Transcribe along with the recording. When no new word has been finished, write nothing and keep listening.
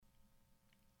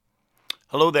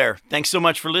Hello there. Thanks so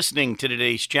much for listening to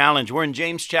today's challenge. We're in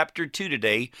James chapter 2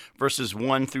 today, verses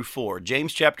 1 through 4.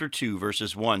 James chapter 2,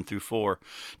 verses 1 through 4.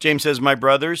 James says, "My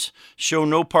brothers, show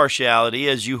no partiality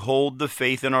as you hold the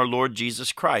faith in our Lord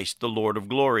Jesus Christ, the Lord of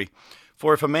glory.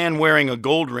 For if a man wearing a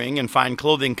gold ring and fine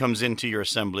clothing comes into your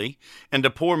assembly, and a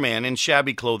poor man in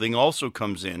shabby clothing also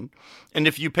comes in, and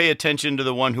if you pay attention to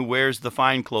the one who wears the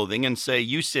fine clothing and say,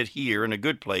 'You sit here in a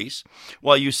good place,'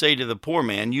 while you say to the poor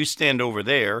man, 'You stand over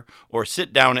there,' or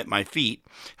 'Sit down at my feet,'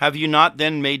 have you not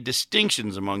then made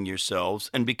distinctions among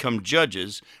yourselves and become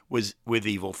judges with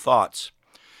evil thoughts?"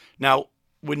 Now,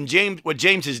 what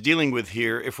James is dealing with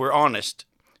here, if we're honest,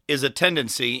 is a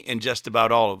tendency in just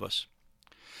about all of us.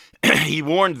 He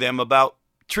warned them about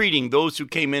treating those who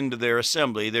came into their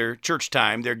assembly, their church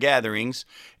time, their gatherings,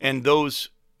 and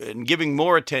giving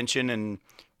more attention and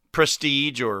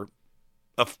prestige or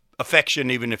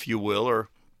affection, even if you will, or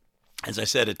as I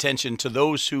said, attention to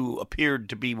those who appeared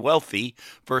to be wealthy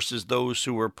versus those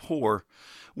who were poor.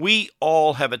 We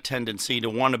all have a tendency to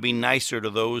want to be nicer to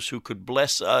those who could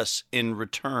bless us in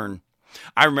return.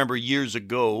 I remember years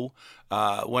ago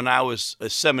when I was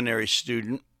a seminary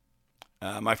student,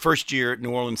 my first year at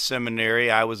New Orleans Seminary,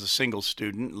 I was a single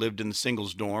student, lived in the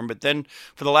singles dorm. But then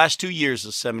for the last 2 years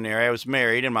of seminary, I was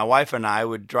married, and my wife and I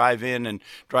would drive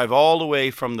all the way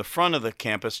from the front of the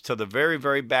campus to the very,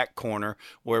 very back corner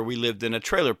where we lived in a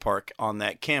trailer park on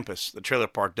that campus. The trailer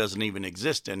park doesn't even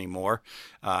exist anymore.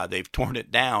 They've torn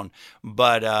it down.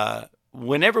 But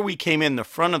whenever we came in the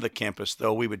front of the campus,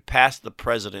 though, we would pass the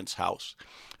president's house.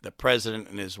 The president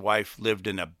and his wife lived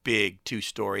in a big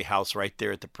 2-story house right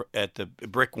there at the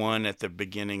brick one at the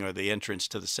beginning or the entrance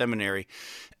to the seminary.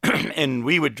 And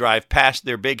we would drive past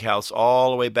their big house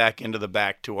all the way back into the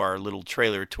back to our little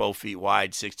trailer, 12 feet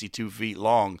wide, 62 feet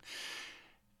long.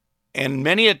 And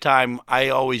many a time I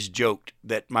always joked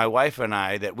that my wife and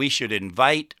I, that we should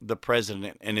invite the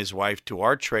president and his wife to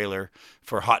our trailer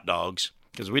for hot dogs,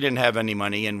 because we didn't have any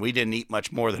money and we didn't eat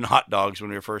much more than hot dogs when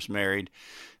we were first married.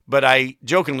 But I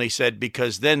jokingly said,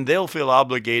 because then they'll feel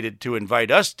obligated to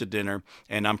invite us to dinner,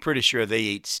 and I'm pretty sure they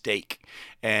eat steak.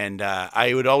 And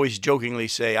I would always jokingly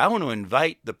say, I want to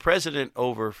invite the president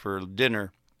over for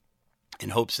dinner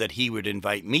in hopes that he would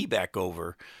invite me back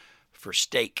over for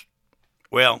steak.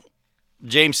 Well,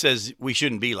 James says we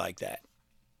shouldn't be like that.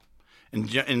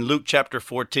 In Luke chapter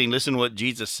 14, listen to what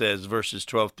Jesus says, verses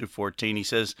 12 through 14.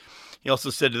 He also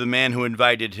said to the man who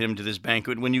invited him to this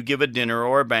banquet, "When you give a dinner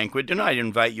or a banquet, do not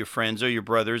invite your friends or your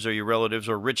brothers or your relatives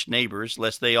or rich neighbors,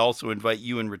 lest they also invite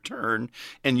you in return,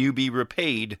 and you be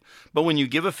repaid. But when you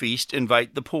give a feast,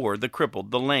 invite the poor, the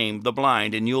crippled, the lame, the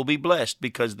blind, and you will be blessed,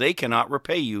 because they cannot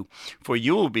repay you, for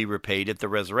you will be repaid at the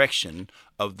resurrection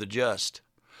of the just."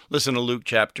 Listen to Luke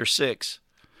chapter 6.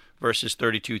 Verses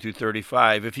 32 through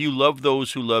 35. "If you love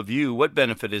those who love you, what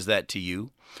benefit is that to you?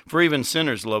 For even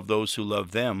sinners love those who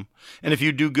love them. And if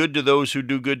you do good to those who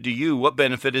do good to you, what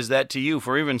benefit is that to you?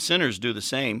 For even sinners do the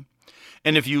same.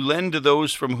 And if you lend to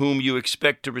those from whom you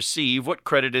expect to receive, what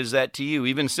credit is that to you?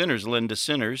 Even sinners lend to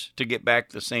sinners to get back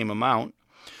the same amount.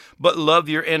 But love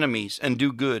your enemies and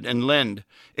do good and lend,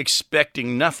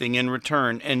 expecting nothing in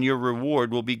return, and your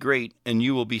reward will be great, and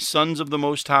you will be sons of the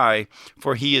Most High,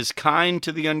 for he is kind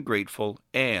to the ungrateful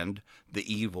and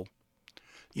the evil."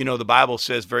 You know, the Bible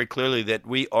says very clearly that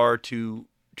we are to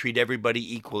treat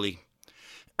everybody equally.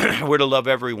 We're to love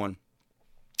everyone.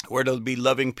 We're to be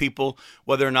loving people,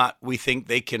 whether or not we think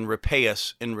they can repay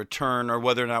us in return, or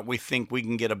whether or not we think we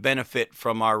can get a benefit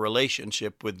from our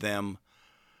relationship with them.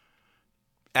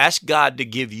 Ask God to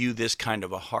give you this kind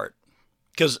of a heart.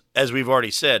 Because, as we've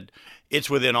already said, it's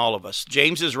within all of us.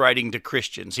 James is writing to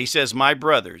Christians. He says, "My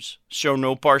brothers, show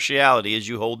no partiality as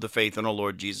you hold the faith in the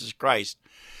Lord Jesus Christ."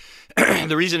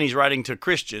 The reason he's writing to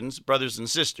Christians, brothers and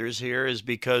sisters here, is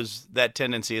because that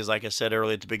tendency is, like I said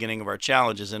earlier at the beginning of our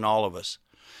challenge, is in all of us.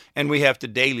 And we have to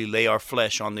daily lay our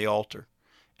flesh on the altar.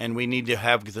 And we need to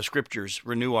have the scriptures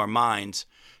renew our minds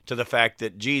to the fact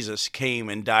that Jesus came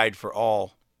and died for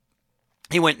all.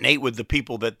 He went and ate with the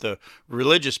people that the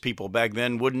religious people back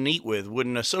then wouldn't eat with,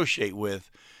 wouldn't associate with.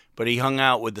 But he hung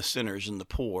out with the sinners and the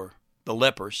poor, the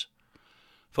lepers.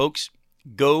 Folks,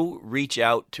 go reach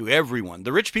out to everyone.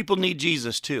 The rich people need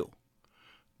Jesus too.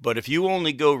 But if you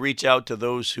only go reach out to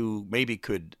those who maybe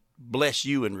could bless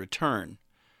you in return,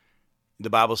 the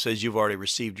Bible says you've already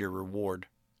received your reward.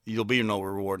 You'll be no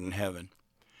reward in heaven.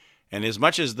 And as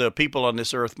much as the people on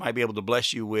this earth might be able to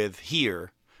bless you with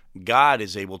here, God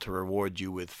is able to reward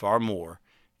you with far more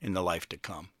in the life to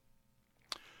come.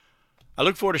 I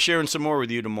look forward to sharing some more with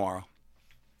you tomorrow.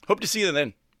 Hope to see you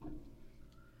then.